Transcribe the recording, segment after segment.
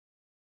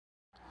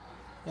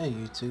Hey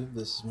YouTube,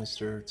 this is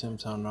Mr. Tim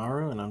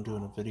Naru and I'm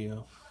doing a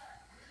video.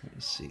 Let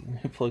me see,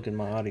 let me plug in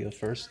my audio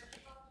first.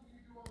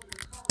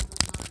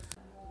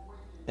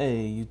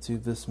 Hey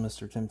YouTube, this is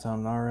Mr. Tim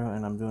Naru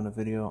and I'm doing a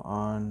video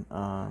on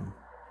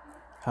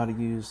how to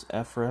use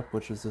frep,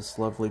 which is this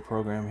lovely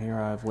program here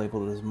I've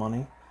labeled as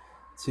money,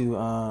 to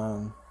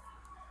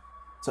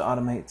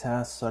automate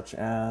tasks such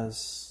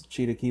as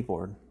cheetah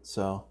keyboard.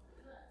 So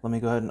let me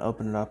go ahead and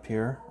open it up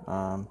here.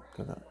 Go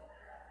to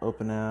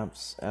Open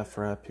Apps,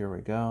 frep, here we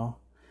go.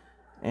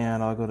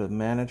 And I'll go to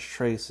Manage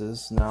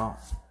Traces. Now,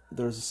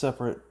 there's a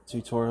separate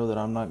tutorial that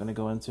I'm not going to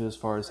go into as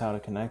far as how to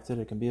connect it.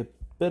 It can be a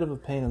bit of a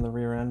pain in the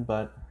rear end,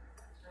 but,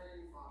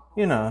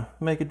 you know,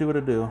 make it do what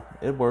it do.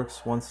 It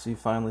works once you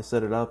finally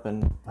set it up,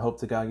 and hope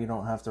to God you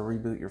don't have to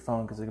reboot your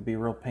phone because it could be a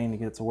real pain to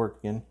get it to work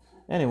again.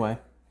 Anyway,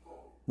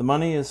 the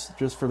money is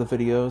just for the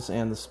videos,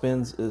 and the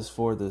spins is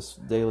for this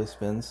daily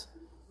spins.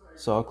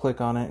 So I'll click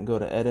on it and go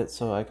to Edit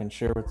so I can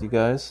share with you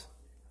guys.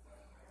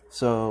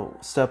 So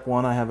step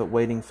 1, I have it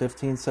waiting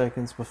 15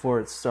 seconds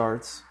before it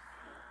starts.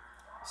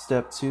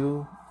 Step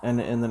 2, and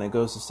then it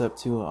goes to step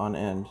 2 on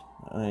end.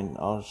 And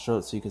I'll show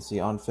it so you can see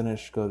on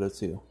finish, go to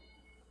 2.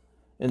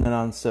 And then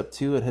on step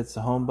 2, it hits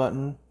the home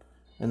button,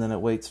 and then it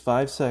waits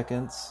 5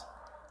 seconds,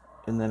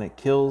 and then it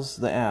kills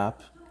the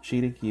app,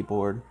 cheetah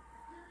keyboard.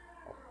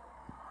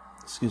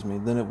 Excuse me.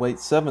 Then it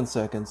waits 7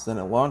 seconds, then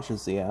it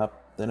launches the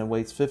app, then it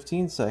waits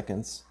 15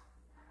 seconds.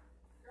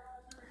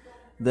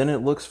 Then it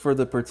looks for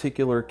the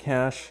particular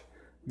cache.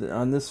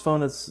 On this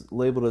phone it's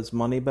labeled as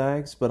money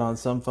bags, but on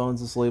some phones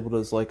it's labeled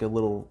as like a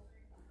little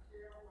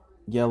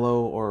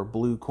yellow or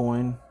blue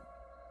coin.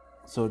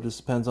 So it just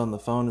depends on the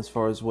phone as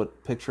far as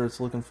what picture it's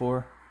looking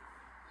for.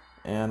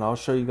 And I'll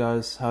show you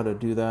guys how to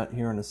do that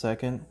here in a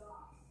second.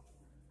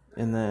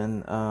 And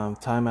then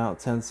timeout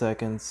 10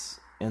 seconds.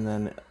 And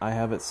then I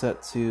have it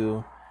set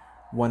to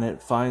when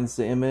it finds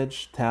the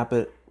image, tap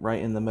it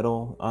right in the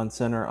middle on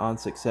center on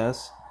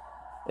success.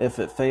 If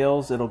it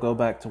fails, it'll go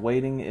back to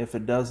waiting. If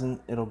it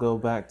doesn't, it'll go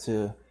back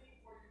to...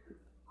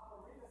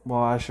 Well,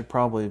 I should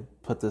probably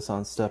put this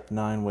on step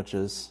 9, which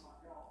is...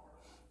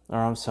 Or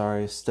I'm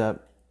sorry,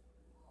 step...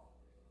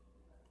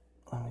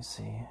 Let me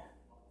see.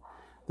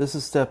 This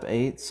is step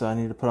 8, so I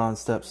need to put on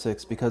step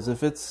 6, because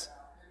if it's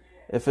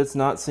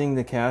not seeing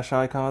the cache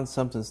icon,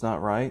 something's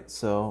not right,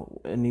 so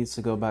it needs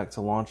to go back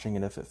to launching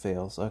it if it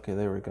fails. Okay,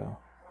 there we go.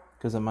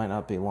 Because it might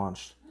not be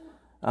launched.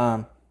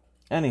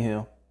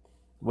 Anywho,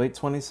 wait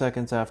 20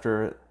 seconds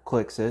after it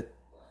clicks it,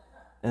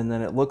 and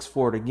then it looks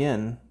for it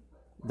again,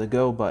 the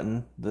go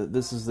button.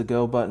 This is the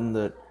go button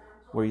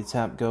where you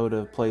tap go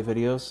to play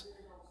videos.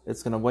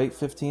 It's going to wait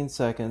 15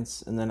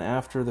 seconds, and then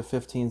after the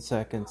 15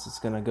 seconds, it's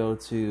going to go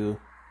to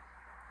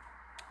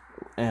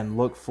and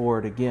look for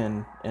it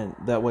again, and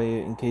that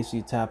way, in case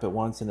you tap it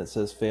once and it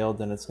says failed,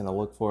 then it's going to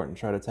look for it and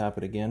try to tap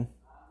it again.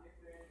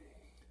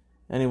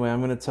 Anyway, I'm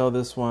going to tell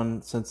this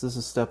one, since this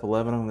is step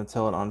 11, I'm going to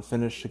tell it on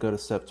finish to go to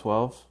step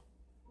 12.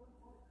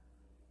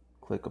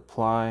 Click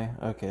apply.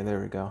 Okay, there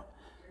we go.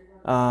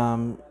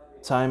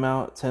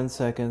 Timeout 10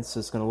 seconds.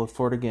 It's going to look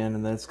for it again,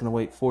 and then it's going to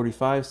wait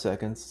 45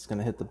 seconds. It's going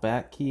to hit the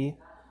back key.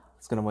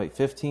 It's going to wait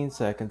 15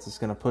 seconds. It's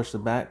going to push the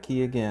back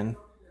key again,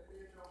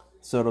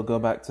 so it'll go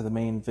back to the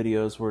main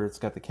videos where it's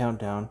got the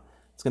countdown.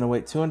 It's going to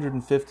wait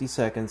 250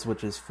 seconds,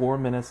 which is 4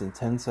 minutes and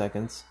 10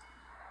 seconds.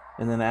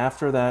 And then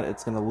after that,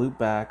 it's going to loop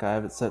back. I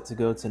have it set to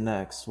go to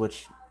next,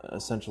 which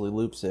essentially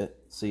loops it.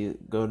 So you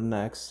go to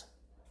next.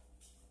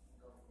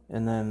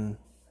 And then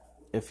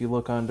if you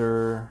look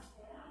under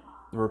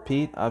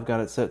repeat, I've got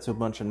it set to a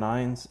bunch of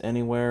 9s,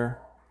 anywhere.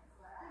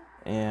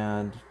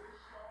 And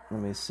let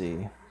me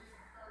see.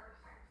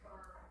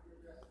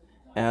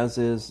 As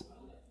is,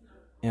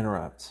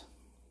 interrupt.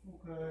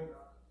 Okay.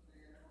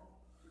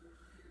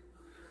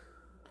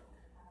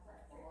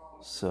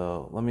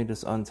 So let me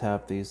just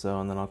untap these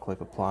though, and then I'll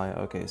click apply.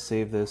 Okay,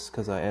 save this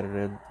because I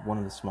edited one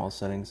of the small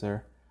settings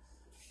there.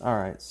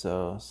 Alright,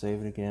 so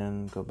save it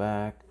again, go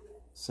back,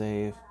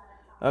 save.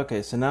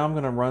 Okay, so now I'm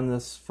going to run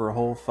this for a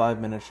whole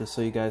 5 minutes just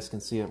so you guys can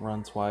see it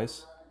run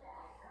twice.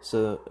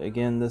 So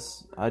again,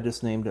 this, I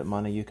just named it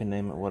money. You can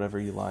name it whatever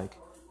you like.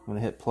 I'm going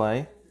to hit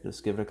play.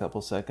 Just give it a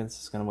couple seconds.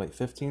 It's going to wait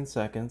 15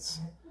 seconds.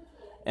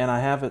 And I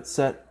have it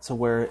set to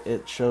where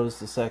it shows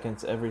the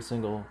seconds every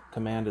single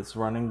command it's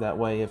running. That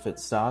way, if it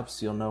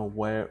stops, you'll know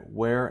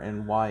where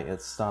and why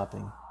it's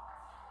stopping.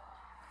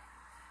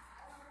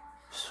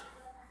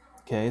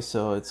 Okay,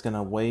 so it's going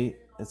to wait.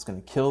 It's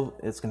going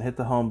to hit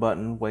the home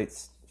button,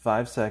 waits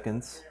 5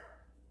 seconds.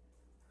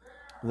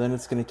 Then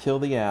it's going to kill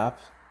the app.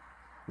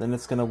 Then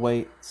it's going to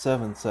wait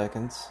 7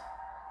 seconds.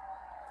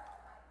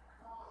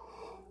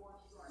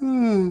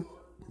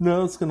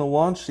 Now it's going to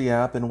launch the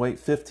app and wait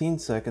 15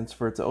 seconds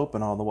for it to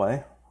open all the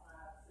way.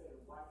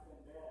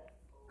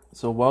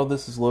 So while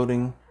this is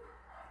loading,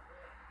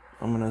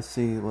 I'm going to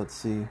see, let's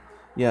see.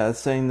 Yeah, it's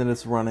saying that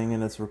it's running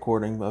and it's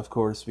recording, of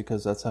course,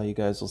 because that's how you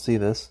guys will see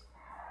this.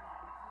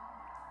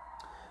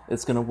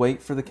 It's going to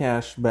wait for the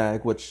cache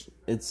bag, which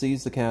it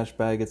sees the cache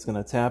bag. It's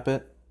going to tap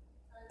it.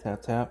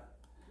 Tap, tap.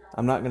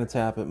 I'm not going to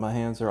tap it. My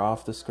hands are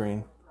off the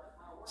screen.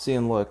 See,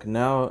 and look,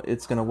 now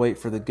it's going to wait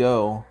for the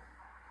go,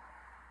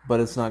 but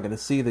it's not going to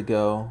see the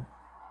go.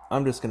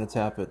 I'm just going to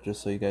tap it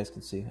just so you guys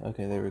can see.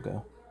 Okay, there we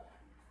go.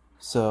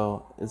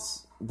 So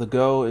it's the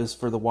go is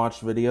for the watch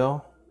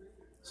video.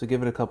 So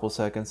give it a couple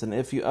seconds. And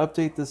if you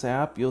update this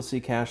app, you'll see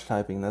cache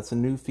typing. That's a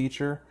new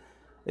feature.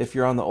 If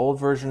you're on the old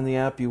version of the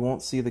app, you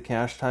won't see the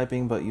cache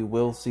typing, but you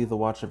will see the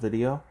watch a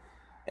video.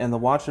 And the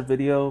watch a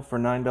video for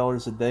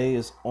 $9 a day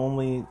is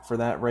only for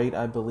that rate,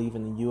 I believe,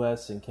 in the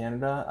US and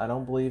Canada. I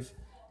don't believe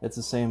it's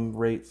the same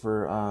rate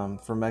for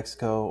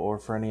Mexico or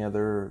for any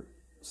other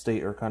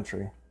state or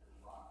country.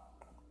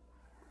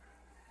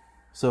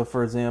 So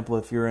for example,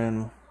 if you're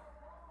in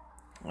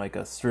like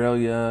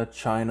Australia,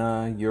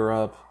 China,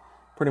 Europe,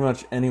 pretty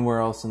much anywhere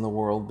else in the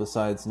world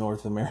besides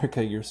North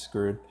America, you're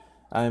screwed.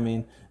 I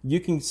mean, you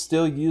can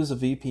still use a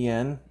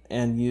VPN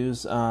and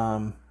use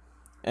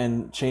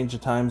and change the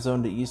time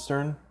zone to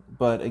Eastern,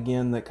 but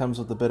again, that comes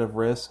with a bit of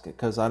risk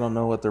because I don't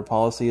know what their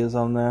policy is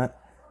on that.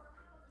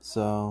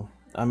 So,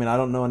 I mean, I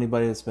don't know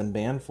anybody that's been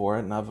banned for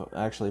it, and I've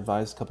actually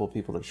advised a couple of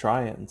people to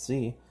try it and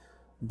see,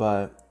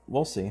 but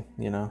we'll see,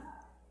 you know.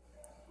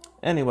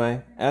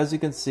 Anyway, as you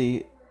can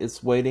see,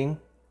 it's waiting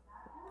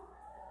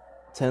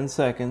 10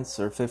 seconds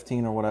or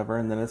 15 or whatever,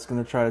 and then it's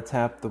going to try to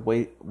tap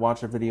the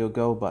watch a video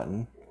go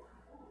button.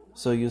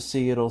 So you'll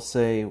see it'll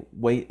say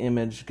wait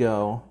image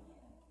go.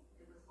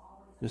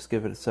 Just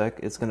give it a sec.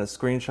 It's going to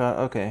screenshot.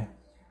 Okay.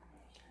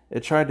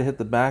 It tried to hit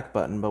the back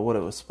button, but what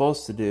it was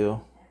supposed to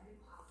do,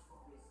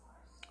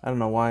 I don't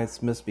know why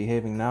it's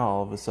misbehaving now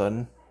all of a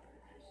sudden.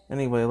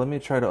 Anyway, let me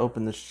try to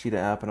open this Cheetah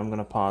app, and I'm going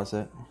to pause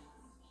it.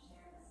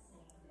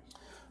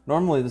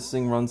 Normally this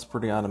thing runs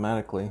pretty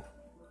automatically.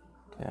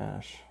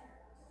 Cache.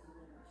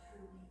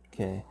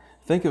 Okay.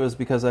 I think it was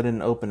because I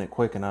didn't open it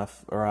quick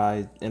enough, or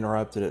I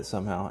interrupted it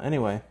somehow.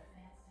 Anyway,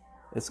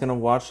 it's going to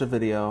watch the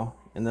video,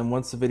 and then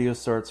once the video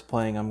starts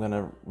playing, I'm going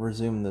to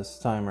resume this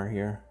timer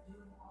here.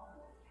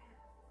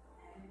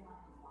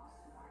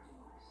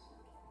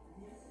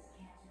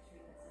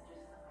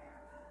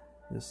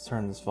 Just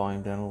turn this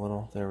volume down a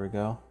little. There we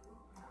go.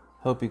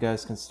 Hope you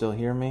guys can still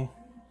hear me.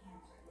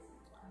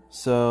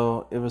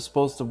 So it was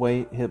supposed to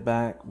wait, hit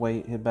back,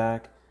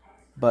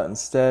 but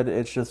instead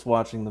it's just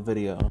watching the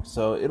video.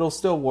 So it'll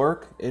still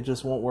work, it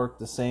just won't work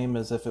the same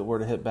as if it were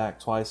to hit back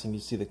twice and you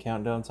see the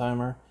countdown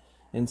timer.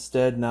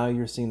 Instead, now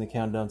you're seeing the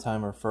countdown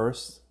timer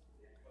first.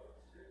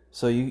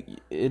 So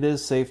it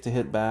is safe to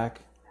hit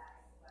back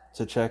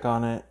to check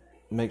on it,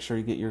 make sure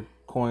you get your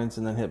coins,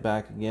 and then hit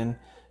back again.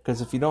 Because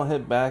if you don't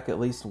hit back at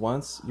least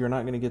once, you're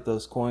not going to get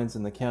those coins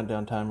and the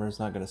countdown timer is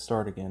not going to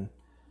start again.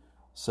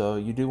 So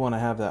you do want to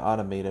have that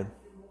automated.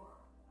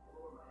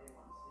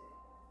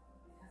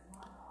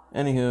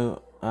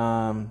 Anywho,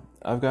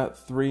 I've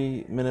got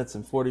 3 minutes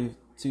and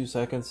 42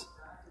 seconds.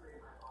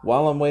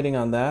 While I'm waiting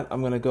on that,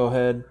 I'm going to go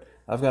ahead.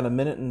 I've got 1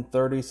 minute and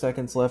 30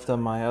 seconds left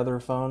on my other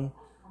phone.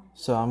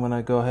 So I'm going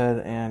to go ahead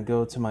and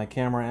go to my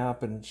camera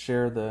app and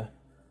share the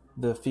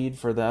feed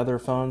for the other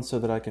phone so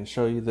that I can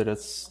show you that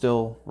it's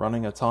still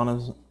running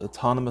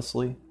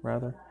autonomously,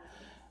 rather.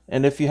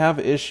 And if you have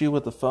an issue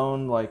with the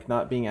phone, like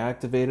not being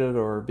activated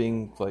or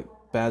being like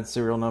bad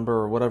serial number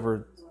or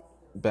whatever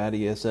bad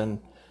ESN,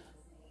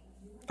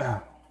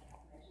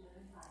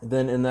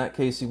 then in that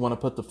case you want to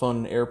put the phone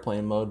in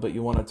airplane mode, but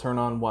you want to turn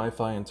on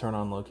Wi-Fi and turn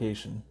on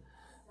location.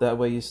 That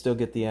way you still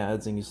get the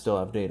ads and you still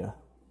have data.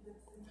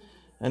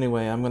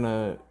 Anyway, I'm going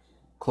to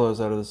close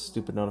out of this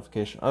stupid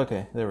notification.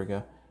 Okay, there we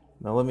go.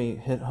 Now let me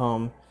hit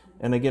home.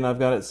 And again, I've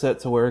got it set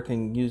to where it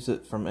can use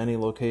it from any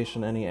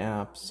location, any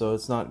app. So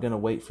it's not going to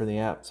wait for the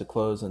app to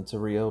close and to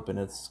reopen.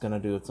 It's going to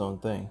do its own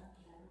thing.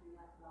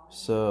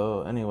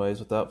 So anyways,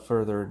 without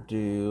further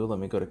ado, let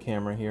me go to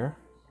camera here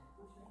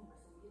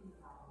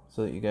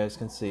so that you guys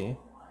can see.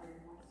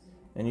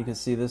 And you can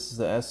see this is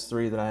the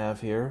S3 that I have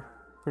here.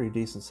 Pretty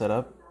decent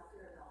setup.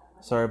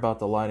 Sorry about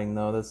the lighting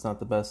though, that's not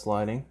the best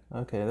lighting.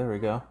 Okay, there we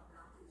go.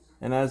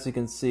 And as you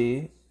can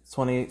see, it's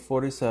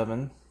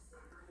 2847.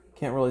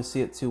 Can't really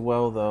see it too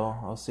well though.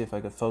 I'll see if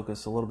I can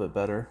focus a little bit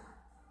better.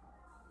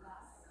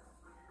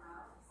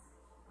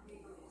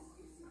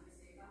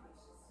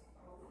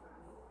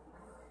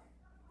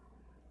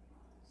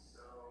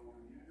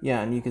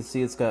 Yeah, and you can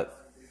see it's got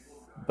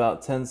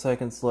about 10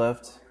 seconds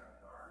left.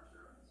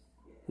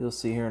 You'll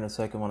see here in a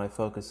second when I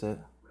focus it.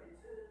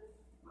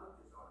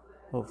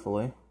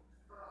 Hopefully.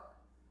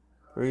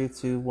 3,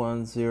 2,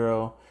 1,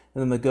 0.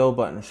 And then the go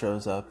button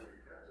shows up.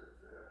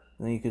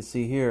 And then you can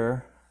see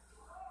here,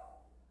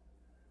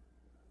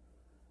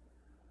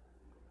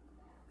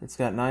 it's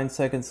got 9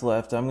 seconds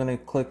left. I'm going to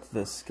click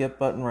the skip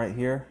button right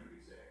here.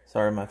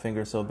 Sorry, my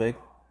finger's so big.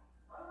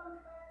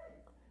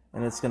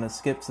 And it's going to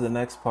skip to the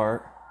next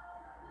part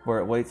where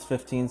it waits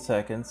 15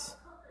 seconds.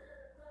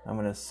 I'm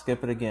going to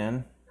skip it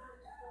again.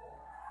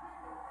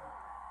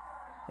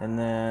 And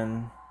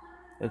then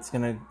it's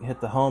going to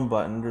hit the home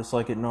button just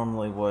like it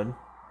normally would.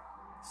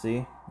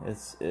 See?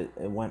 It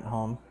went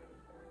home.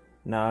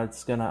 Now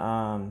it's going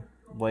to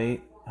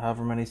wait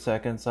however many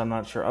seconds. I'm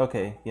not sure.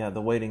 Okay, yeah,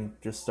 the waiting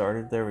just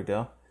started. There we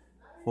go.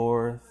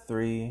 4,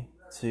 3,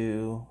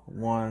 2,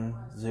 1,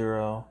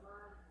 0,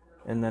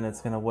 and then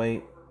it's going to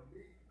wait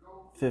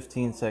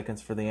 15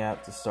 seconds for the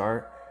app to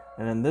start.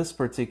 And in this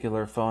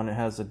particular phone, it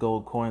has a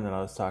gold coin that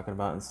I was talking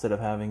about. Instead of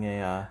having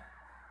a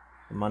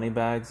money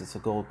bags, it's a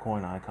gold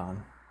coin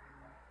icon.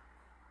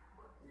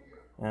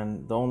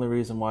 And the only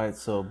reason why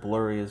it's so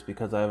blurry is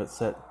because I have it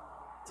set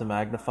to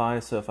magnify,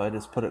 so if I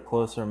just put it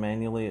closer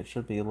manually, it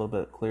should be a little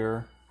bit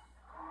clearer.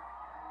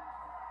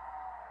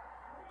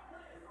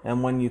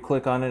 And when you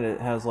click on it,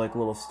 it has like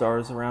little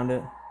stars around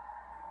it,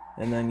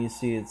 and then you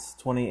see it's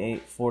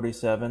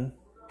 2847.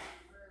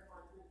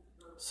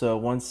 So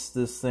once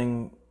this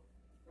thing,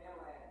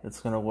 it's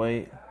going to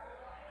wait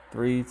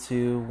 3,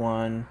 2,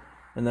 1,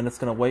 and then it's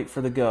going to wait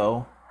for the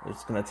go.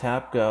 It's going to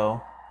tap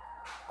go.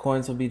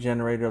 Coins will be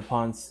generated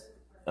upon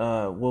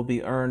will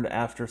be earned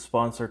after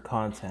sponsored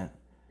content.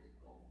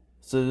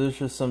 So there's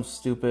just some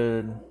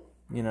stupid,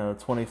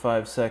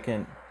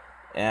 25-second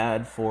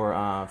ad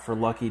for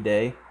Lucky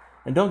Day.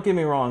 And don't get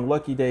me wrong,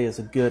 Lucky Day is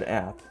a good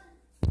app.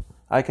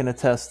 I can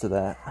attest to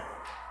that.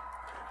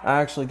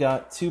 I actually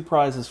got 2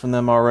 prizes from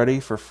them already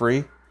for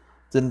free.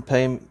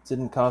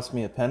 Didn't cost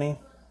me a penny.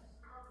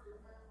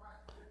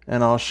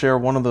 And I'll share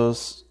one of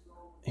those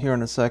here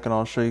in a second.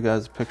 I'll show you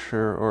guys a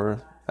picture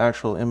or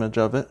actual image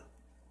of it.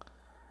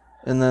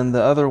 And then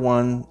the other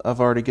one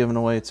I've already given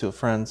away to a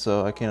friend,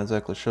 so I can't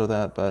exactly show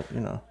that, but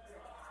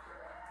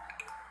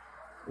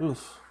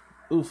oof,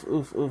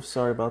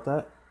 sorry about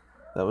that.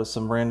 That was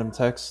some random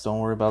text,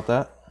 don't worry about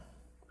that.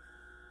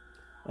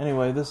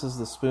 Anyway, this is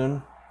the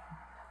spoon.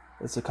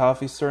 It's a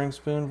coffee stirring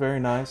spoon, very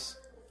nice.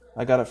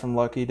 I got it from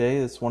Lucky Day.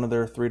 It's one of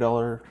their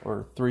 $3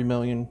 or 3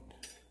 million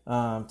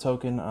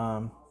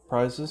token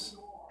prizes.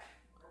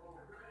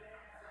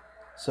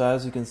 So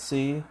as you can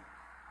see,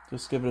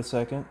 just give it a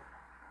second.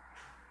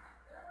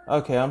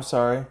 Okay, I'm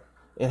sorry.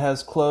 It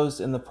has closed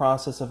in the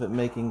process of it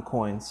making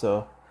coins,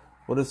 so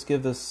we'll just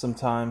give this some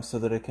time so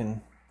that it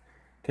can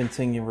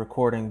continue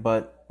recording,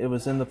 but it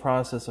was in the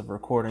process of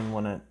recording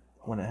when it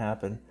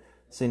happened.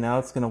 See, now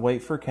it's going to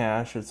wait for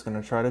cash. It's going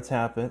to try to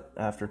tap it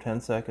after 10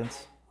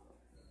 seconds.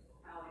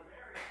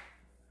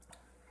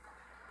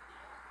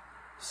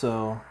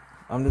 So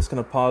I'm just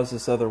going to pause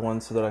this other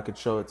one so that I could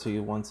show it to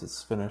you once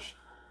it's finished.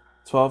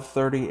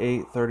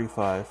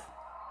 12:38:35.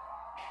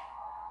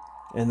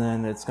 And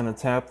then it's going to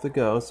tap the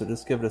go, so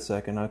just give it a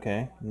second.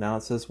 Okay, now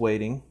it says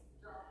waiting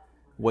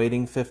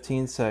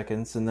 15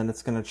 seconds, and then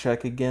it's going to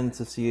check again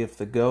to see if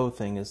the go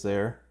thing is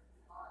there,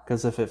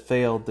 because if it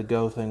failed, the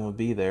go thing would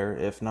be there.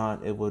 If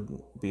not, it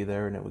wouldn't be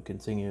there and it would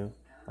continue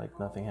like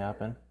nothing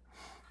happened.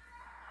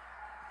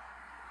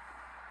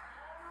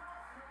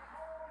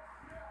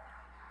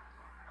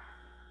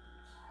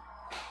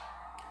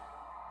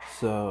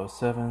 So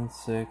 7,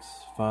 6,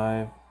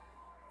 5,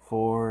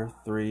 4,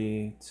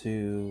 3,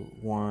 2,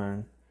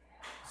 1,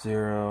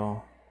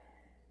 0.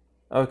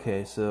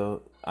 Okay,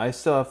 so I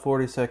still have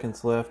 40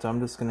 seconds left. I'm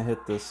just going to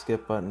hit the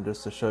skip button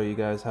just to show you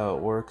guys how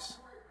it works.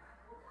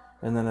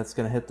 And then it's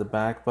going to hit the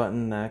back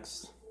button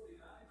next.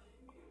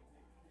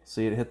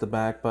 See, it hit the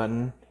back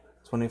button,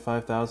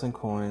 25,000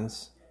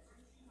 coins.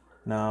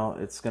 Now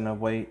it's going to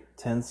wait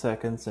 10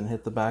 seconds and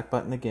hit the back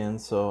button again,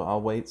 so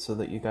I'll wait so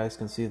that you guys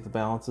can see the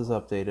balance is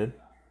updated.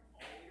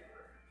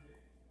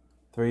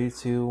 3,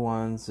 2,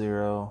 1,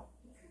 0.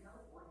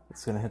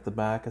 It's going to hit the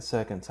back a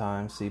second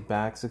time. See,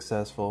 back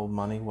successful,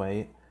 money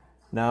wait.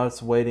 Now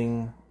it's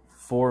waiting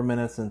 4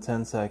 minutes and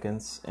 10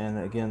 seconds. And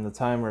again, the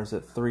timer is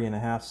at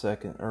 3.5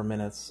 seconds or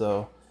minutes.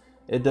 So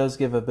it does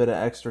give a bit of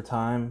extra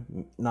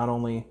time, not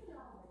only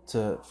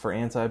for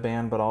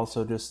anti-ban, but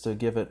also just to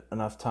give it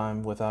enough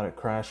time without it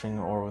crashing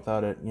or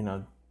without it,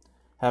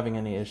 having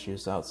any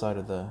issues outside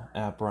of the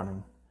app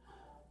running.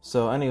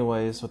 So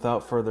anyways,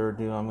 without further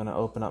ado, I'm going to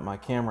open up my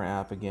camera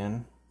app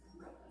again.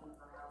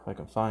 If I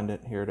can find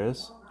it, here it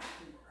is.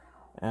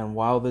 And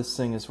while this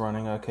thing is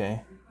running,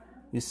 okay,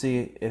 you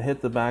see it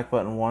hit the back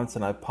button once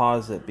and I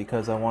paused it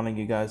because I wanted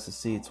you guys to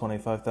see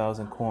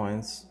 25,000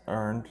 coins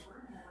earned.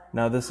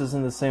 Now this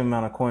isn't the same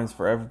amount of coins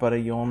for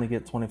everybody. You only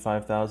get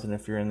 25,000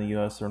 if you're in the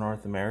US or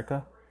North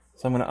America.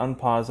 So I'm going to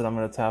unpause it. I'm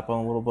going to tap on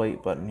a little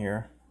wait button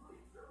here.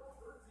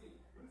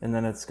 And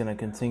then it's going to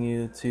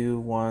continue 2,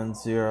 1,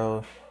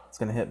 0. It's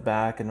going to hit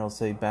back and it'll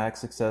say back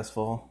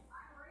successful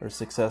or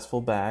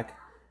successful back.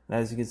 And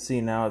as you can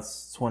see now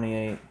it's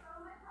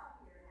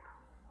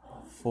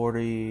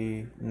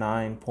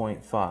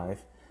 28.49.5.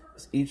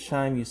 Each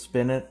time you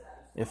spin it,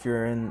 if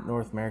you're in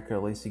North America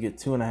at least, you get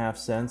 2.5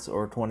 cents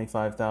or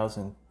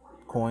 25,000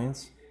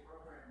 coins.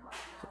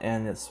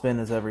 And its spin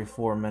is every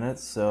 4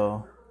 minutes.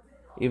 So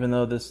even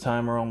though this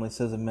timer only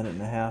says 1.5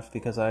 minutes,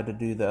 because I had to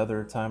do the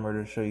other timer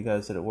to show you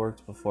guys that it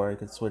worked before I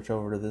could switch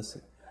over to this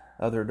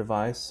other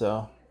device.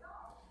 So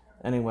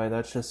anyway,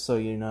 that's just so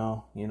you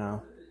know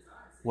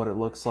what it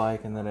looks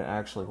like and that it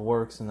actually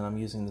works, and that I'm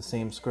using the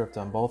same script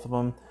on both of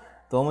them.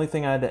 The only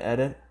thing I had to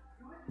edit,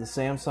 the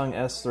Samsung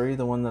S3,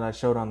 the one that I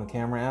showed on the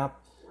camera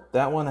app,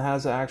 that one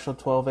has an actual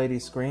 1280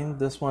 screen.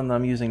 This one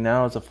I'm using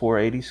now is a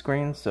 480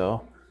 screen,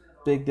 so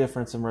big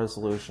difference in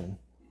resolution.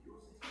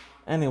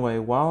 Anyway,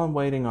 while I'm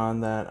waiting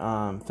on that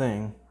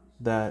thing,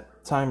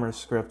 that timer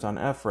script on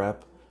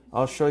frep,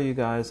 I'll show you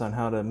guys on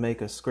how to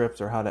make a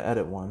script or how to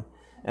edit one.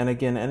 And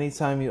again,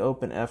 anytime you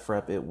open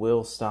frep, it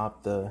will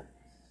stop the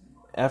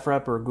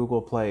frep or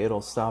Google Play.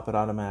 It'll stop it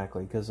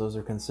automatically because those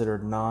are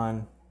considered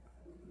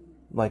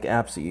like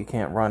apps that you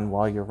can't run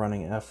while you're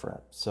running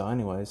frep. So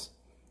anyways,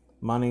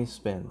 money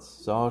spins.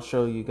 So I'll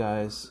show you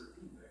guys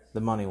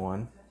the money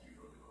one.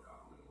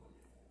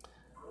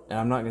 And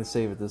I'm not going to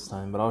save it this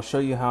time, but I'll show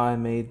you how I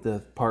made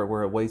the part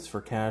where it waits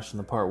for cash and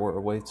the part where it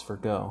waits for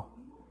go.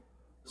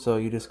 So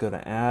you just go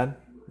to add,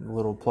 the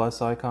little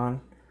plus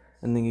icon,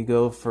 and then you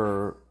go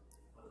for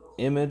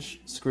image,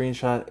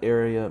 screenshot,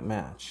 area,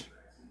 match.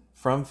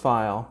 From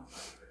file.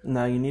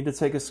 Now you need to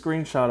take a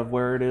screenshot of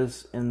where it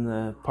is in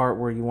the part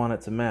where you want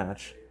it to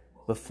match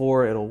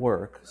before it'll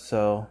work.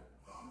 So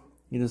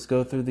you just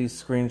go through these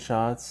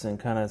screenshots and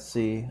kind of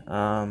see.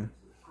 I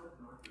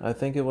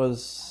think it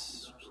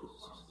was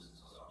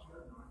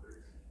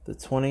the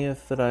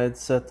 20th that I had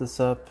set this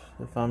up,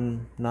 if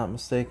I'm not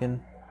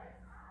mistaken.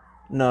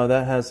 No,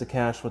 that has the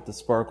cache with the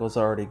sparkles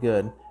already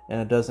good,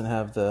 and it doesn't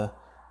have the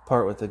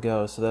part with the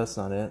go, so that's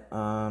not it.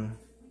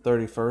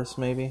 31st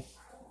maybe.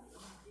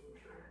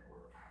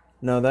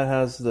 No, that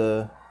has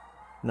the...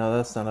 No,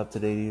 that's not up to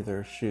date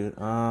either. Shoot.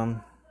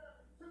 Let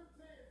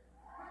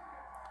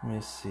me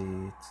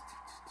see.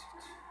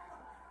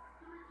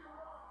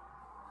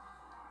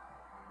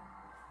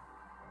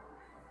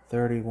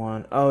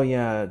 31. Oh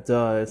yeah,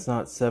 duh. It's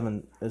not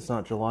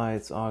July,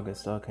 it's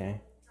August.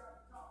 Okay.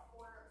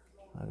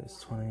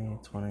 August 20.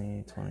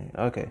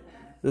 Okay.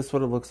 This is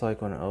what it looks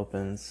like when it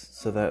opens.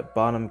 So that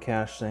bottom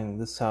cache thing,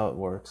 this is how it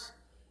works.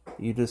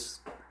 You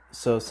just...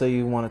 So say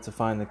you wanted to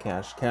find the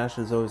cache. Cache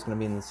is always going to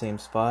be in the same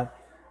spot.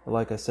 But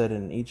like I said,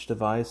 in each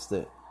device,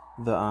 the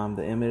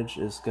image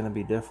is going to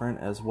be different,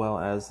 as well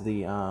as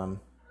the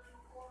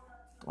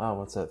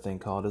what's that thing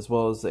called? As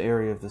well as the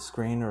area of the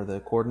screen or the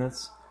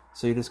coordinates.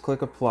 So you just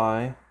click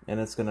apply, and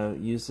it's going to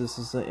use this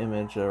as the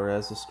image or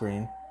as a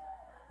screen.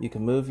 You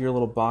can move your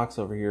little box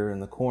over here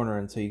in the corner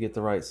until you get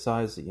the right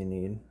size that you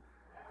need.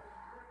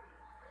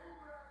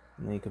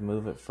 And then you can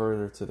move it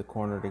further to the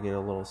corner to get a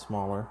little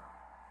smaller.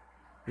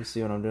 You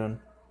see what I'm doing?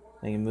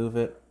 Then you move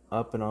it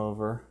up and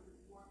over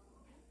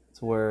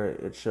to where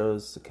it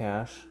shows the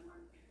cache.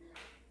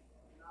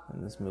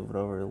 And just move it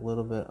over a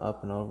little bit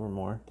up and over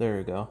more. There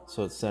you go.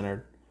 So it's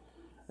centered.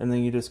 And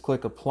then you just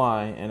click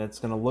apply, and it's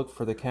going to look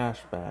for the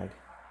cache bag.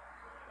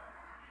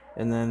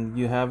 And then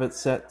you have it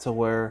set to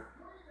where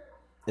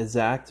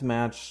exact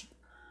match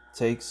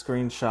take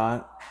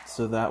screenshot,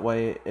 so that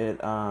way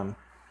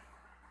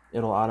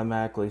it'll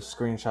automatically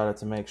screenshot it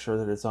to make sure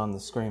that it's on the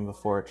screen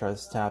before it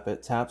tries to tap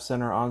it. Tap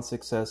center on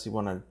success. You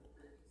want to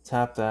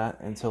tap that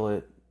until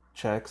it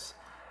checks.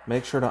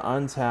 Make sure to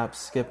untap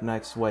skip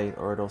next wait,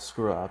 or it'll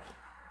screw up.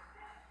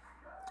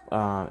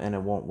 And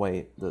it won't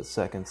wait the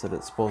seconds that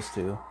it's supposed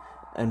to.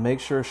 And make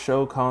sure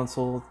show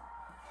console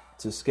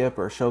to skip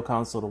or show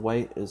console to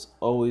wait is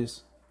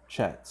always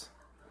checked.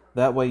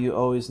 That way you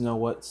always know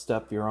what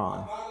step you're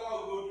on.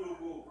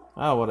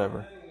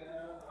 Whatever.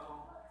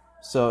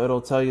 So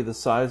it'll tell you the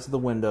size of the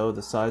window,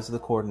 the size of the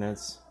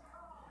coordinates,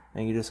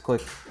 and you just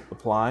click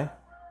apply.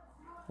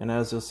 And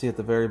as you'll see at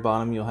the very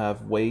bottom, you'll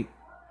have wait,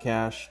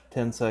 cache,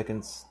 10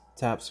 seconds,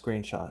 tap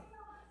screenshot.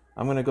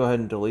 I'm going to go ahead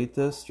and delete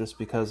this just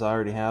because I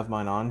already have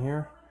mine on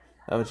here.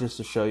 That was just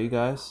to show you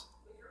guys.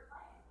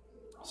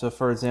 So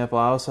for example,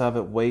 I also have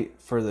it wait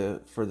for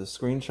the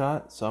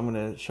screenshot. So I'm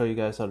going to show you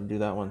guys how to do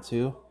that one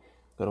too.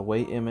 Go to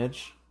wait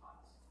image,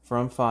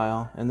 from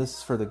file, and this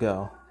is for the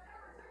go.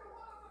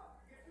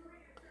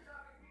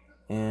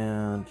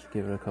 And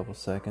give it a couple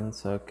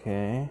seconds.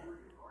 Okay.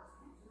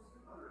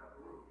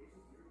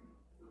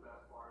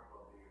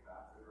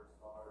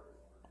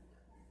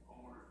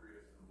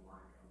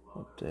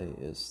 What day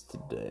is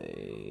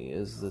today?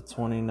 Is the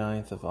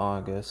 29th of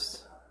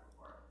August.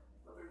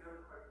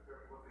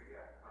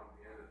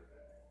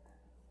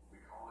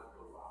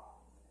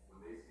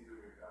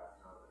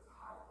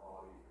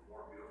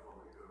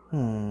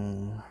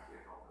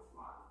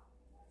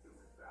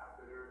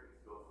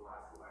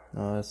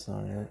 No, that's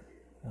not it.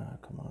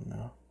 Come on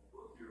now.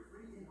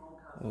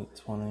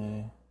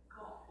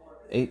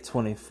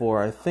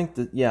 824. I think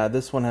that, yeah,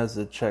 this one has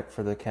the check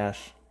for the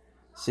cache.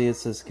 See, it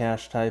says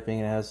cache typing,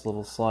 and it has a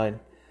little slide.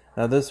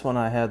 Now this one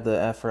I had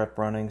the frep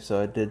running,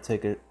 so I did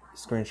take a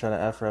screenshot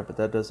of frep, but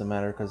that doesn't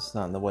matter because it's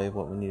not in the way of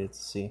what we needed to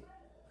see.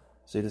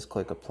 So you just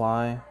click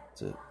apply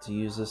to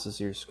use this as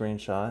your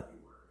screenshot.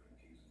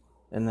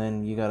 And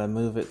then you gotta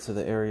move it to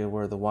the area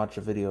where the watch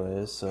a video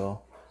is.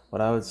 So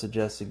what I would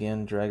suggest,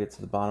 again, drag it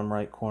to the bottom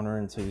right corner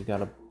until you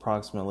got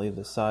approximately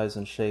the size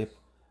and shape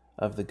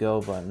of the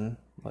go button,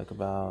 like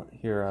about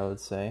here I would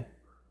say.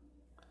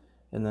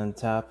 And then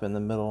tap in the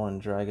middle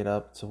and drag it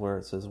up to where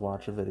it says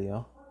watch a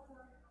video.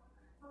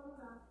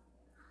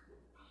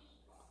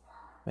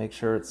 Make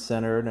sure it's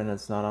centered and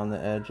it's not on the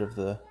edge of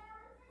the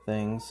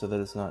thing so that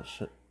it's not,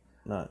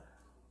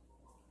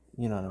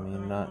 you know what I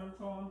mean, not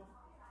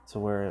to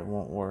where it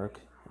won't work.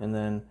 And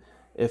then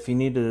If you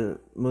need to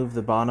move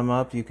the bottom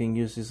up, you can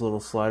use these little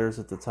sliders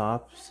at the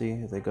top.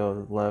 See, they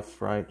go left,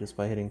 right, just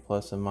by hitting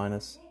plus and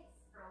minus.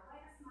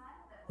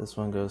 This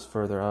one goes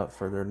further up,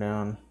 further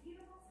down,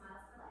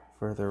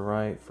 further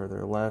right,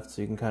 further left,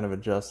 so you can kind of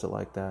adjust it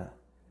like that.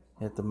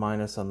 Hit the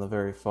minus on the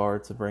very far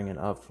to bring it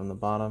up from the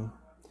bottom.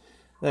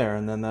 There,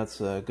 and then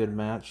that's a good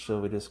match, so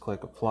we just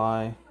click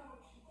apply,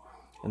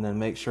 and then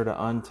make sure to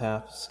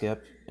untap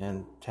skip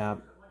and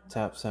tap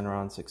center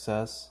on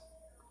success.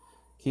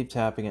 Keep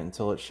tapping it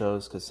until it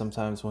shows, because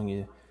sometimes when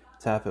you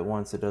tap it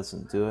once it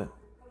doesn't do it.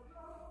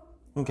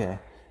 Okay,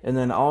 and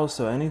then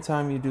also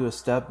anytime you do a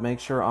step, make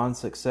sure on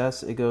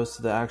success it goes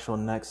to the actual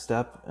next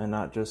step and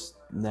not just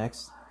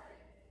next.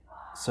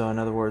 So in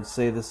other words,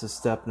 say this is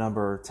step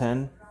number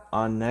 10,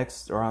 on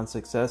next or on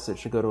success it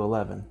should go to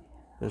 11.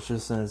 It's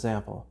just an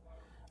example.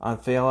 On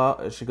fail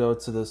out it should go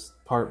to this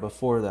part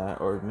before that,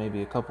 or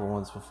maybe a couple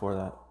ones before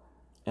that.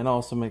 And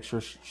also make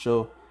sure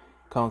show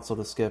console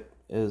to skip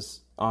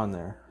is on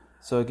there.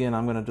 So again,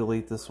 I'm going to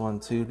delete this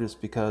one too,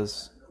 just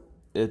because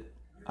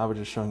I was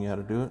just showing you how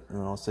to do it, and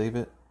then I'll save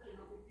it.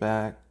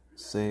 Back,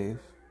 save.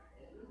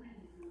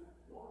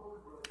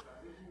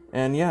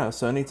 And yeah,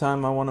 so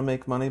anytime I want to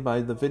make money by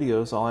the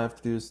videos, all I have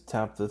to do is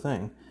tap the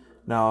thing.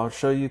 Now I'll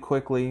show you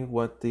quickly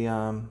what the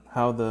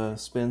how the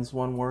spins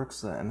one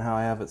works and how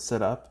I have it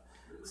set up.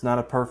 It's not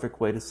a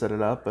perfect way to set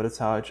it up, but it's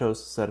how I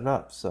chose to set it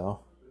up. So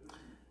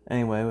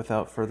anyway,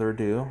 without further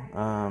ado,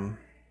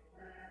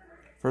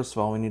 first of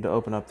all, we need to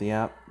open up the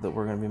app that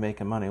we're going to be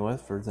making money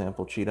with. For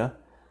example, Cheetah.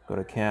 Go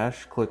to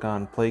Cash, click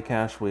on Play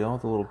Cash Wheel,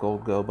 the little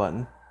gold Go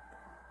button.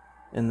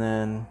 And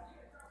then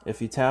if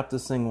you tap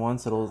this thing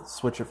once, it'll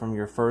switch it from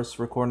your first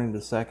recording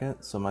to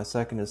second. So my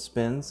second is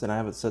spins, and I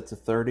have it set to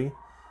 30.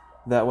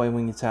 That way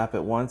when you tap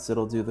it once,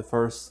 it'll do the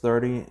first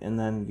 30, and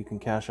then you can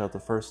cash out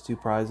the first 2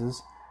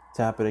 prizes.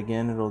 Tap it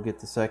again, it'll get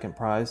the second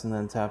prize, and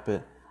then tap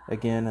it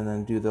again, and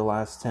then do the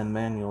last 10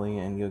 manually,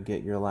 and you'll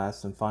get your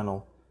last and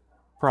final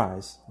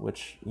prize,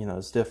 which, you know,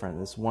 is different.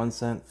 It's 1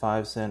 cent,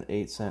 5 cent,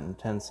 8 cent, and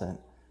 10 cent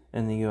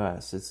in the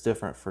US. It's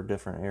different for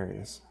different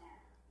areas.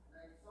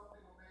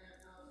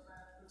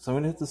 So I'm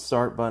going to hit the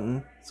start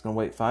button. It's going to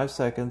wait 5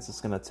 seconds.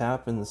 It's going to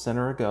tap in the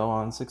center of go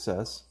on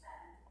success.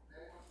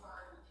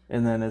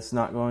 And then it's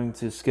not going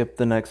to skip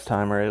the next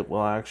timer. It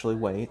will actually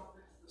wait.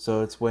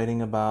 So it's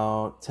waiting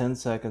about 10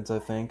 seconds, I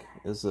think,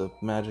 is a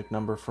magic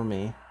number for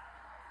me.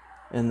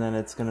 And then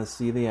it's going to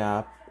see the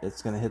app.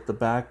 It's going to hit the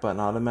back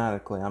button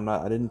automatically.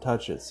 I didn't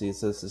touch it. See, it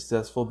says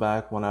successful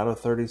back, 1 out of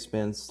 30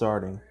 spins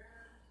starting.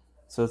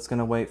 So it's going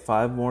to wait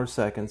 5 more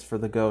seconds for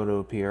the go to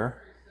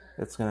appear.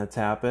 It's going to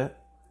tap it,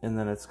 and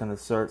then it's going to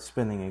start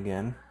spinning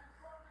again.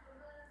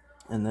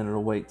 And then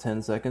it'll wait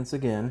 10 seconds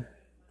again.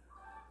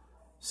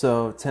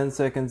 So 10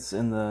 seconds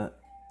in the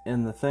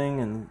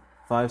thing, and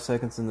 5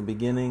 seconds in the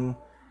beginning,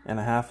 and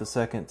a half a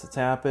second to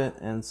tap it.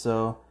 And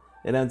so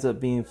it ends up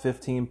being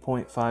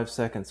 15.5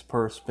 seconds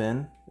per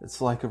spin.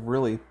 It's like a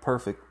really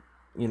perfect,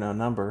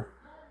 number.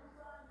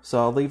 So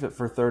I'll leave it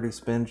for 30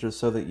 spins just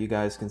so that you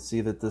guys can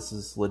see that this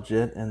is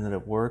legit and that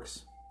it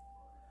works.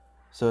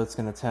 So it's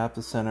going to tap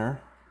the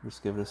center.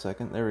 Just give it a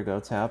second. There we go.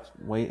 Tap,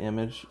 wait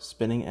image,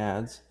 spinning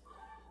ads.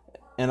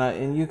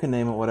 And you can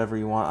name it whatever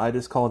you want. I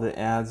just called it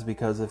ads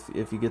because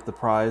if you get the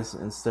prize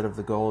instead of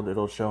the gold,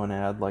 it'll show an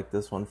ad like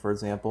this one, for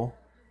example.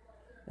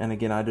 And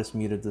again, I just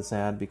muted this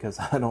ad because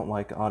I don't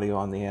like audio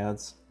on the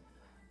ads.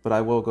 But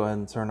I will go ahead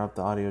and turn up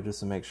the audio just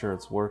to make sure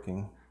it's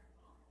working.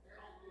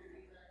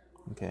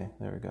 Okay,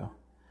 there we go.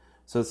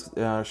 So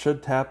it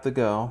should tap the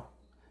go.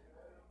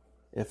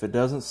 If it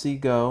doesn't see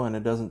go and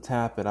it doesn't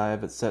tap it, I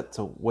have it set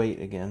to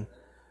wait again.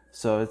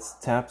 So it's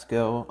tapped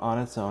go on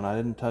its own. I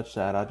didn't touch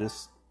that. I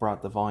just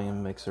brought the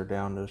volume mixer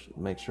down to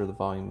make sure the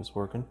volume is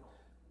working.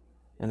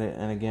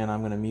 And again, I'm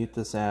going to mute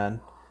this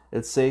ad.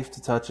 It's safe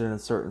to touch it in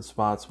certain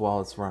spots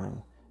while it's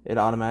running. It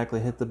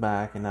automatically hit the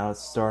back, and now it's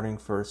starting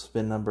for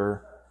spin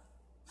number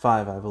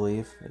 5, I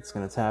believe. It's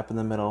going to tap in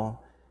the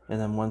middle,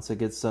 and then once it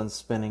gets done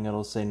spinning,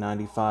 it'll say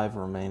 95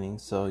 remaining,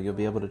 so you'll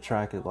be able to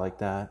track it like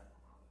that.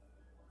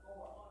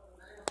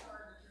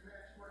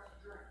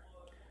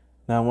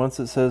 Now once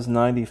it says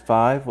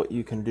 95, what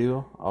you can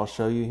do, I'll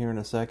show you here in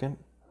a second.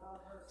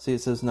 See,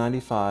 it says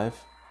 95.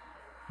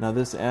 Now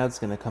this ad's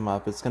going to come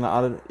up.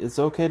 It's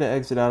okay to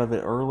exit out of it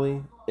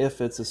early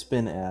if it's a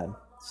spin ad.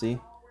 See?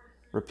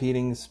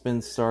 Repeating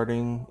spin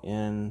starting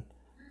in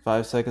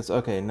 5 seconds.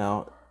 Okay,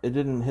 now it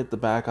didn't hit the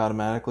back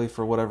automatically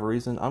for whatever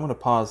reason. I'm going to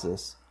pause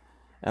this,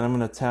 and I'm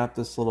going to tap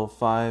this little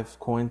 5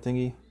 coin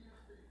thingy,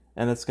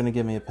 and it's going to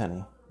give me a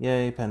penny.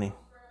 Yay, penny.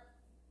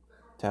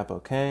 Tap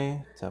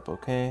OK, tap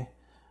OK.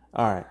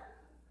 Alright,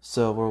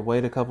 so we'll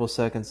wait a couple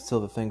seconds until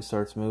the thing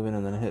starts moving,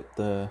 and then hit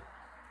the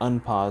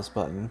unpause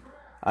button.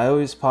 I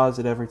always pause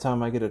it every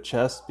time I get a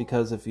chest,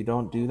 because if you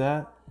don't do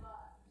that,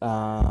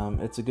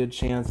 it's a good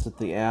chance that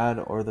the ad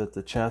or that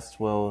the chest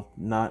will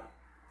not,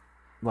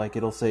 like,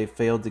 it'll say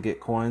failed to get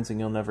coins, and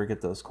you'll never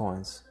get those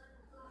coins.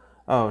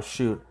 Oh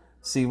shoot,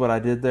 see what I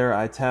did there?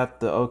 I tapped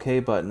the OK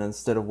button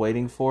instead of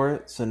waiting for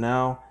it. So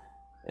now,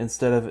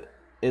 instead of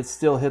it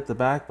still hit the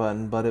back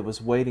button, but it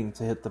was waiting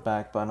to hit the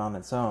back button on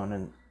its own,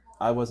 and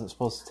I wasn't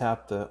supposed to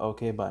tap the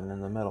OK button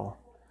in the middle.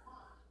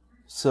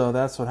 So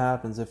that's what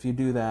happens if you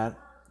do that.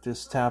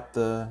 Just tap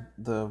the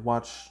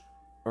watch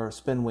or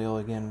spin wheel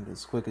again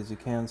as quick as you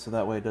can, so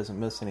that way it doesn't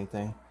miss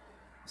anything.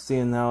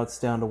 Seeing now it's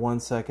down to 1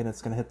 second,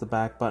 it's going to hit the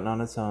back button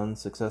on its own.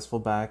 Successful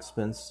back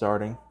spin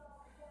starting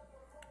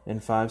in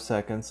 5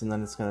 seconds, and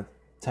then it's going to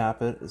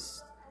tap it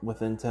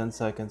within 10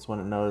 seconds when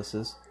it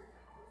notices.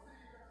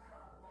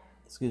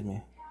 Excuse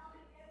me.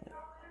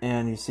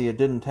 And you see it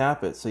didn't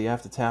tap it, so you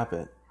have to tap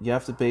it. You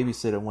have to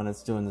babysit it when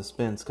it's doing the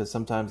spins, because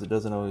sometimes it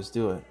doesn't always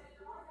do it.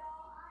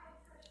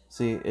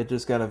 See, it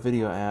just got a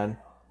video ad,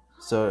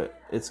 so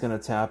it's going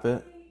to tap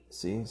it.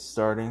 See,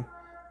 starting,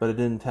 but it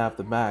didn't tap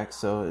the back,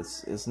 so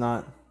it's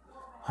not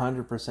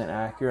 100%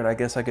 accurate. I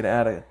guess I could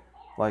add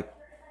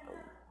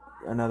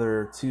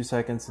another 2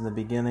 seconds in the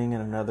beginning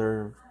and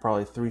another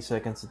probably 3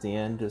 seconds at the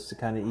end, just to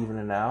kind of even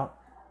it out,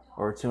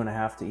 or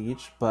 2.5 to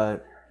each.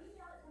 But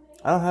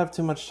I don't have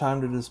too much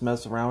time to just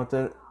mess around with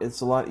it.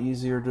 It's a lot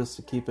easier just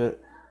to keep it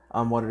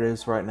on what it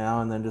is right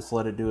now, and then just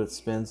let it do its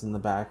spins in the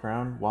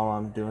background while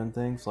I'm doing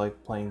things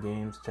like playing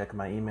games, checking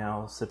my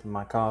email, sipping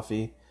my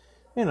coffee,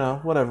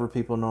 whatever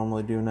people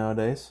normally do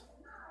nowadays.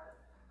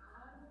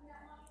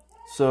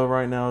 So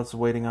right now it's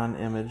waiting on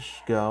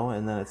image go,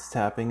 and then it's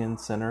tapping in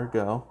center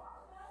go.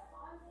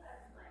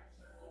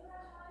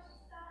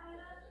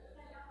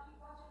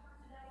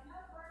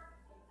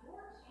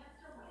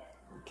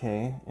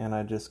 Okay, and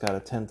I just got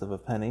 1/10 of a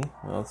penny.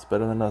 Well, it's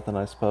better than nothing,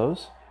 I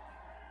suppose.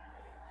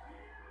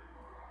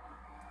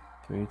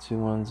 3, 2,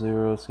 1,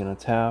 0. It's gonna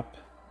tap.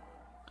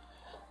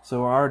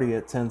 So we're already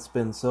at 10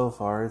 spins so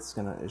far.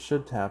 It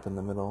should tap in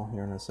the middle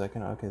here in a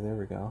second. Okay, there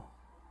we go.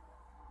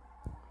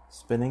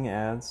 Spinning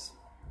ads.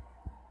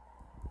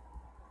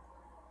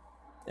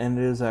 And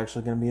it is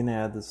actually going to be an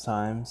ad this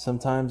time.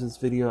 Sometimes it's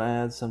video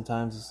ads,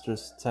 sometimes it's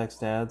just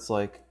text ads,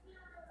 like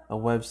a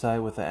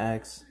website with an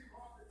X.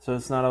 So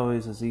it's not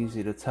always as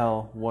easy to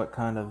tell what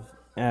kind of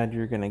ad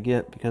you're going to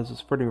get, because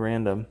it's pretty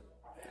random.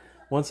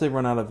 Once they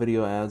run out of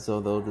video ads, though,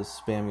 they'll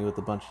just spam you with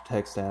a bunch of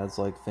text ads,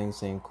 like things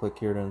saying click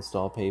here to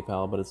install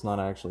PayPal, but it's not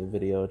actually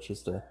video, it's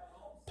just a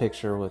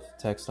picture with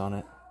text on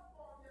it.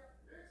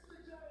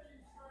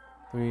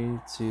 3,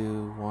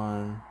 2,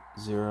 1,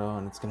 0,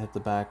 and it's going to hit the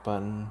back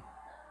button.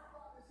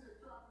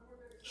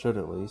 Should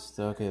at least.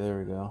 Okay, there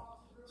we go.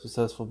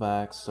 Successful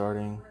back,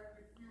 starting.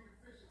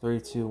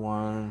 3, 2,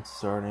 1,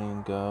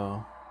 starting,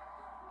 go.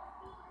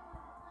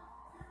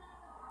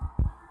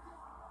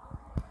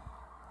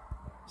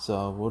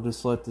 So we'll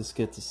just let this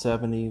get to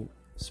 70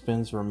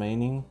 spins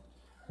remaining,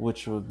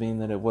 which would mean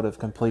that it would have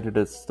completed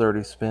its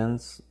 30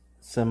 spins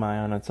semi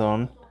on its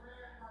own.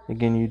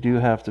 Again, you do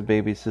have to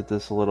babysit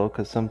this a little,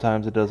 because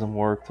sometimes it doesn't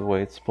work the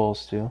way it's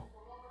supposed to.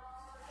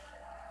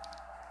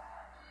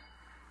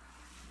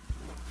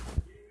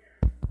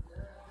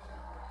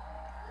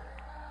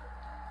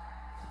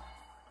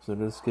 So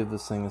just give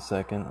this thing a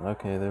second.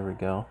 Okay, there we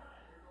go.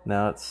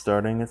 Now it's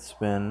starting its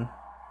spin.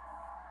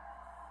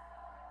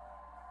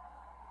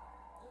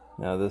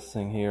 Now this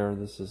thing here,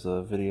 this is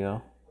a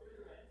video.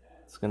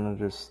 It's going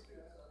to just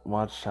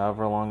watch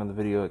however long in the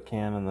video it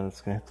can, and then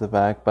it's going to hit the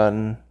back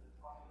button.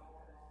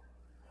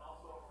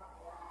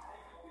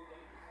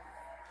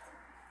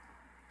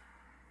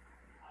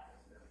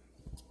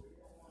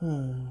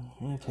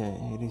 Okay,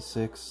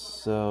 86.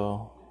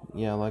 So,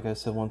 yeah, like I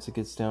said, once it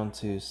gets down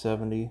to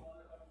 70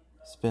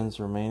 spins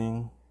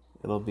remaining,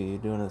 it'll be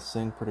doing its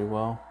thing pretty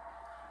well.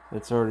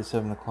 It's already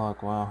 7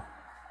 o'clock, wow.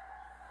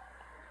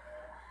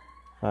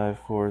 5,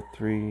 4,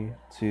 3,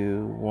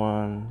 2,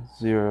 1,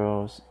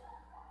 0.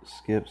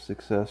 Skip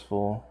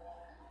successful.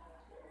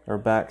 Or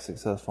back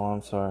successful,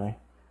 I'm sorry.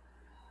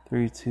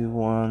 3, 2,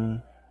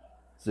 1,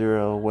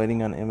 0.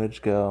 Waiting on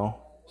image go.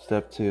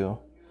 Step 2.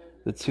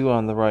 The 2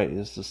 on the right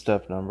is the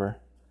step number.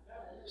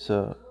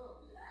 So,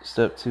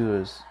 step 2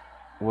 is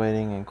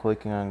waiting and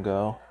clicking on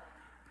go.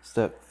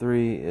 Step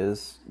 3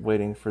 is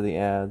waiting for the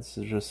ads.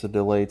 It's just a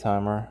delay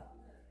timer.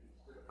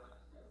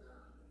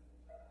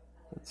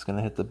 It's going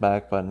to hit the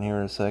back button here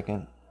in a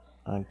second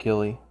on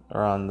Killy,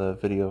 or on the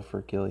video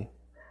for Killy.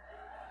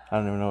 I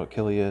don't even know what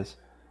Killy is.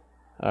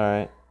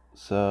 Alright,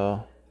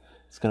 so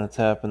it's going to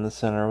tap in the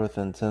center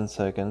within 10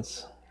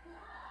 seconds.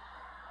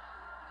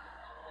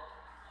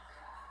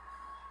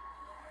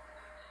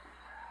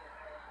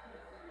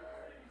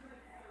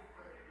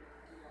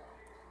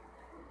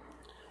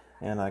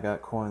 And I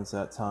got coins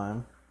that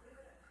time.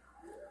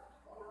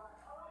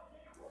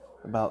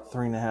 About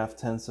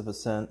 3.5 of a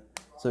cent.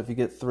 So if you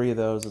get 3 of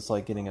those, it's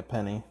like getting a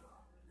penny.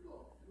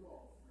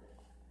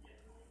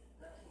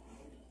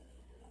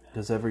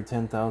 Because every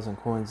 10,000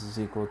 coins is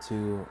equal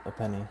to a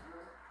penny.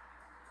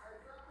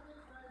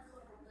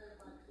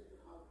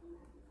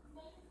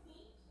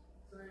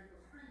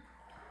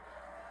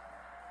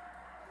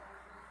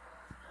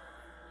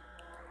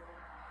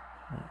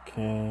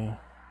 Okay.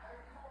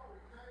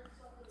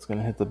 It's going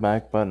to hit the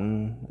back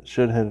button. It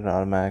should hit it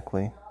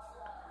automatically.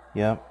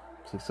 Yep.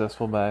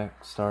 Successful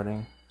back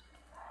starting.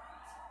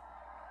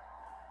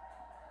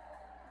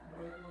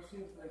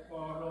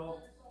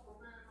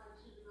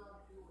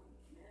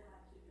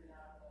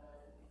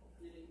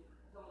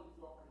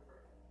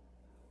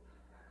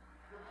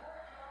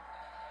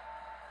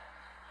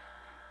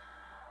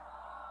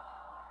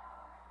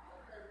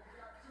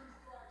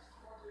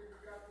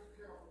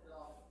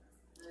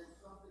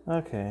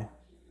 Okay.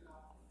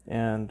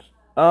 And,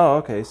 oh,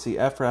 okay. See,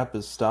 frep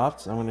is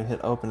stopped. I'm going to hit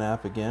open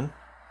app again.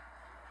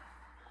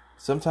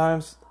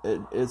 Sometimes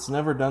it's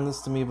never done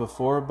this to me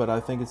before, but I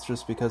think it's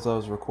just because I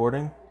was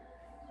recording.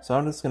 So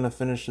I'm just going to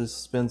finish this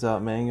spins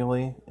out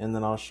manually, and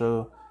then I'll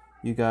show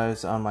you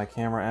guys on my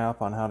camera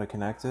app on how to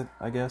connect it,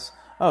 I guess.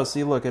 Oh,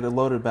 see, look, it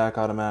loaded back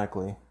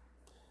automatically.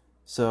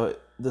 So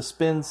the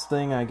spins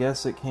thing, I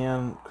guess it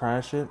can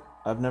crash it.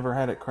 I've never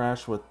had it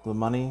crash with the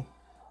money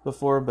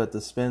before, but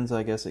the spins,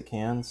 I guess it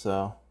can.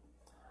 So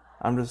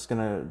I'm just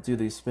going to do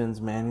these spins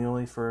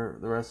manually for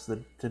the rest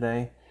of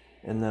today.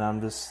 And then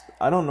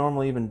I don't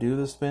normally even do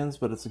the spins,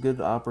 but it's a good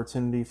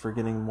opportunity for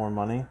getting more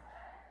money.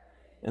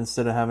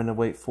 Instead of having to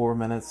wait 4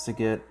 minutes to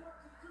get,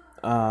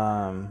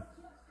 4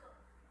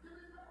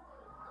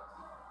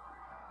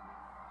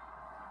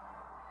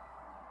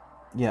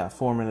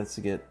 minutes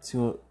to get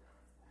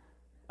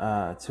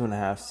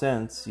 2.5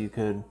 cents, you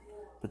could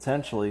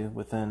potentially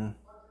within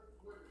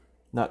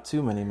not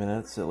too many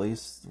minutes, at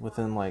least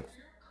within like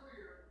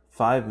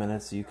 5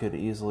 minutes, you could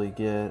easily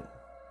get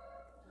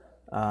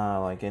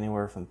like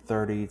anywhere from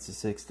 30 to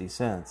 60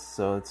 cents.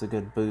 So it's a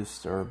good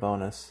boost or a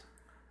bonus.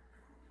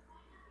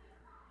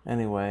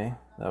 Anyway,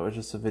 that was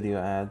just a video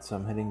ad, so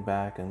I'm hitting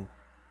back and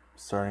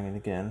starting it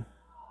again.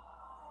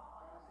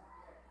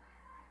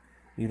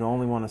 You'd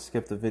only want to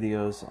skip the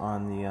videos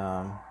on the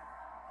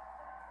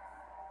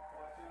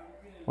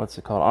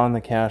on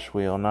the cash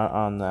wheel, not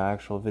on the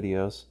actual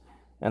videos.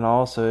 And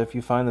also, if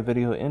you find the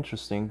video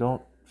interesting,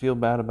 don't feel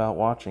bad about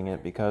watching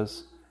it,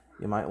 because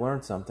you might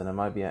learn something. It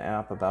might be an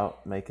app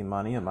about making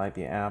money. It might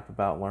be an app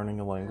about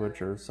learning a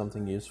language or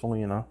something useful,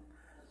 you know.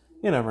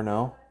 You never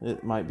know.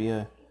 It might be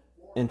a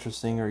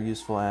interesting or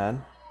useful ad.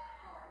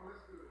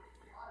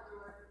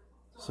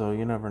 So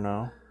you never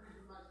know.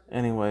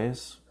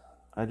 Anyways,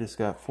 I just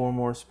got 4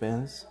 more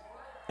spins,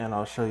 and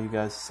I'll show you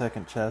guys the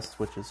second chest,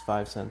 which is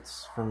 5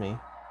 cents for me,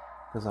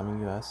 because I'm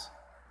in US.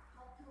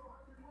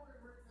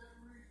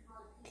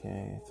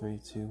 Okay, 3,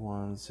 2,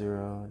 1,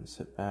 0. Just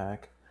hit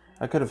back.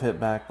 I could have hit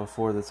back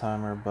before the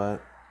timer,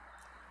 but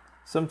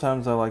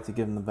sometimes I like to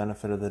give them the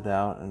benefit of the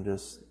doubt and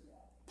just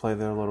play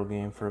their little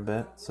game for a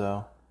bit.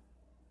 So,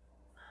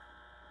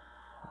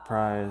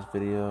 prize,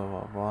 video,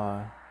 blah,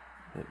 blah.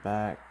 Hit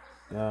back,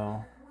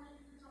 go.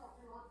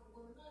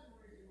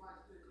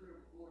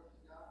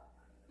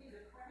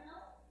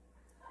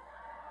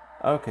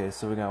 Okay,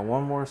 so we got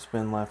 1 more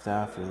spin left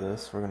after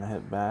this. We're going to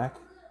hit back,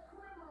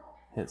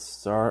 hit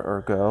start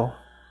or go.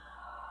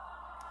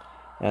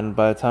 And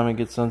by the time it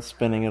gets done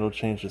spinning, it'll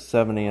change to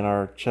 70, and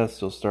our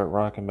chest will start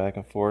rocking back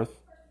and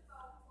forth.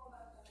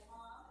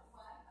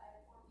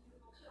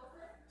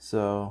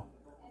 So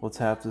we'll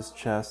tap this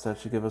chest. That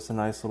should give us a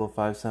nice little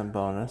 5 cent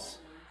bonus.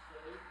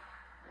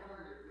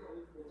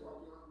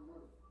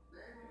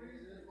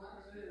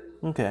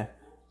 Okay,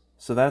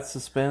 so that's the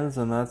spins,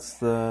 and that's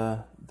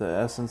the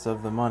essence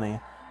of the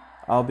money.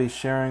 I'll be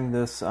sharing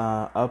this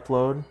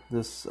upload,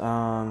 this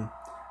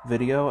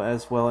video,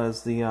 as well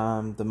as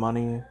the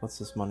money. What's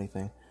this money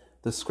thing?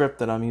 The script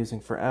that I'm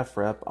using for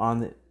frep on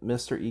the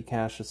Mr.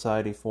 eCash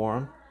Society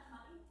forum,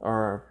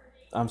 or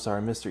I'm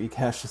sorry, Mr.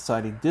 eCash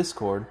Society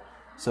Discord.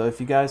 So if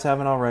you guys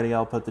haven't already,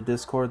 I'll put the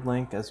Discord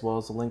link as well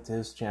as a link to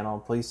his channel.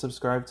 Please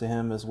subscribe to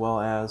him, as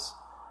well as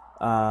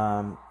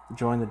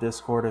join the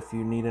Discord if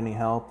you need any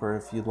help or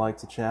if you'd like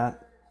to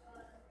chat.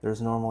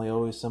 There's normally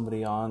always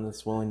somebody on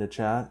that's willing to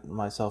chat,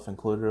 myself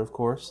included, of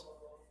course.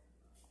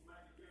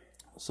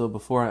 So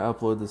before I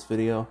upload this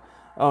video,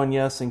 oh, and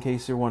yes, in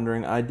case you're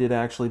wondering, I did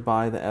actually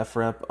buy the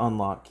frep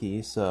unlock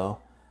key, so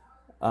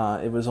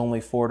it was only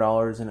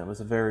 $4, and it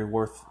was a very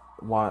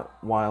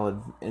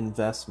worthwhile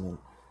investment,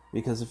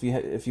 because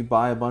if you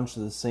buy a bunch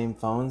of the same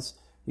phones,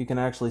 you can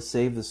actually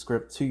save the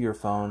script to your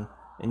phone,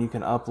 and you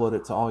can upload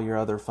it to all your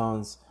other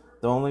phones.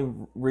 The only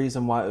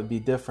reason why it would be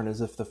different is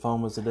if the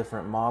phone was a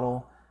different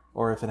model,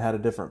 or if it had a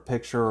different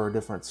picture or a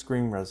different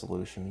screen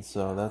resolution.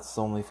 So that's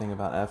the only thing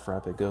about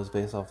frep. It goes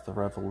based off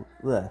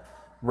the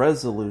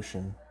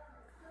resolution.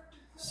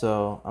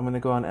 So I'm going to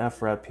go on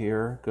frep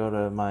here, go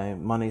to my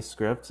money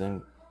script,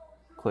 and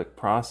click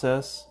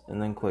process, and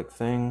then click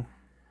thing.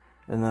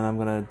 And then I'm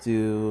going to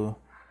do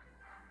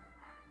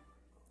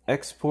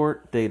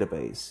export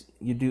database.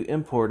 You do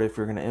import if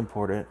you're going to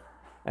import it,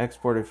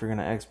 export if you're going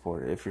to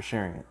export it, if you're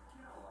sharing it.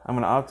 I'm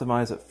going to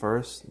optimize it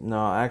first. No,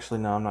 I'm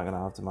not going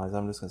to optimize.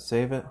 I'm just going to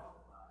save it.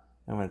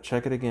 I'm going to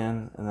check it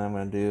again, and then I'm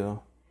going to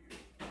do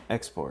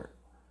export.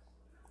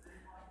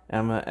 And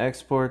I'm going to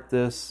export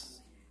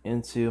this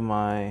into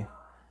my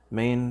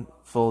main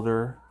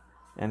folder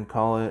and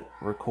call it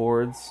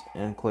records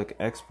and click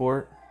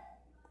export.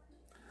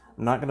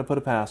 I'm not going to put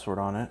a password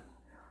on it.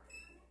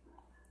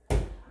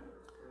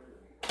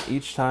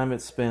 Each time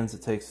it spins,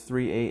 it takes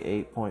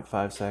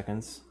 388.5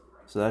 seconds.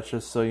 So that's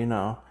just so you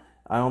know.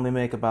 I only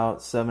make about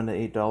 $7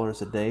 to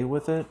 $8 a day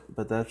with it,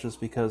 but that's just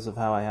because of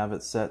how I have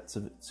it set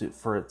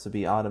for it to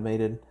be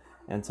automated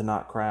and to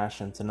not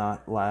crash and to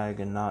not lag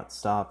and not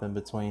stop in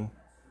between.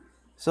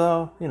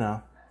 So, you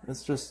know,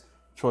 it's just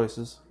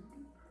choices.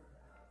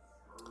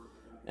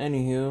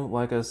 Anywho,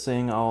 like I was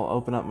saying, I'll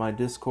open up my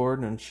Discord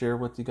and share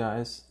with you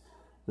guys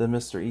the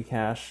Mr.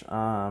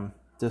 eCash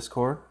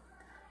Discord,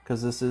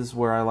 because this is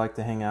where I like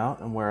to hang out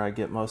and where I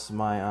get most of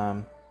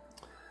my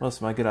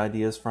good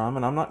ideas from.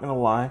 And I'm not gonna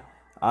lie,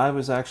 I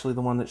was actually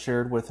the one that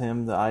shared with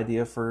him the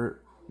idea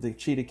for the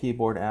Cheetah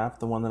keyboard app,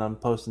 the one that I'm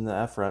posting the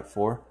frep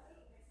for.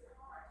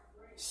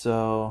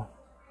 So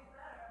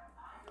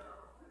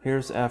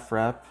here's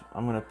frep.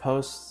 I'm gonna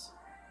post.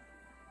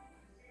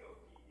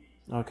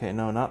 Okay,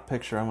 no, not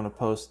picture. I'm gonna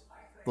post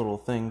little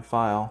thing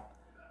file,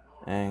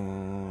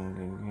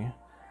 and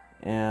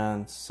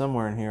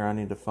somewhere in here I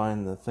need to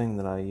find the thing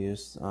that I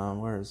used.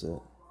 Where is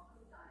it?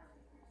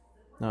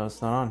 No,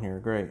 it's not on here.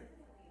 Great.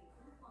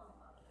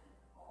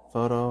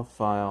 Photo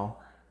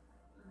file.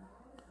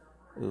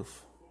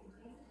 Oof.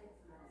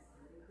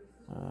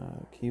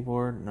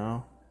 Keyboard.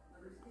 No,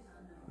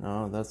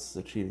 that's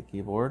the Cheetah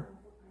keyboard.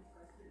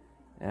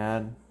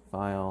 Add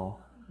file.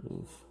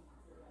 Oof.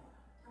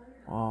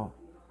 Well,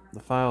 the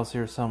file's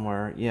here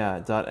somewhere. Yeah,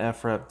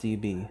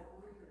 .frepdb.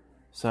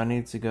 So I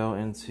need to go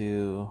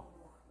into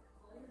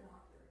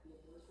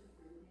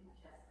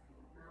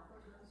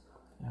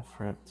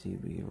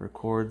frepdb,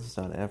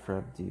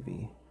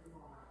 records.frepdb.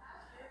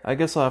 I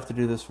guess I'll have to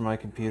do this from my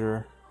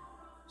computer,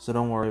 so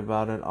don't worry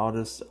about it. I'll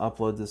just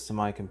upload this to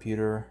my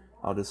computer.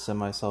 I'll just send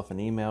myself an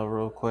email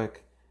real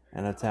quick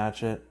and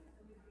attach it.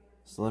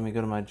 So let me go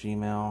to my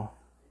Gmail,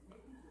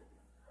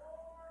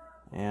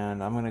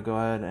 and I'm going to go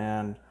ahead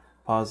and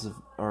pause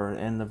or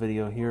end the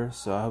video here.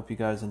 So I hope you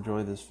guys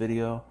enjoy this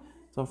video.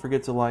 Don't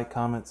forget to like,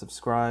 comment,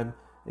 subscribe.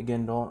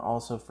 Again, don't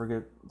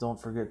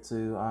forget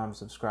to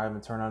subscribe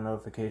and turn on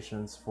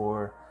notifications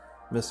for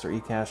Mr.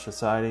 eCash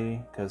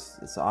Society, because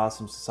it's an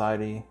awesome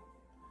society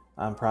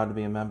I'm proud to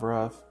be a member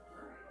of,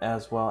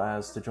 as well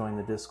as to join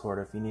the Discord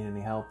if you need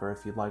any help or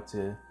if you'd like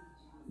to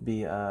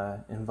be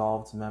an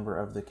involved member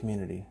of the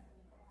community.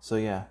 So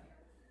yeah,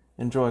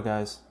 enjoy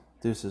guys.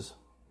 Deuces.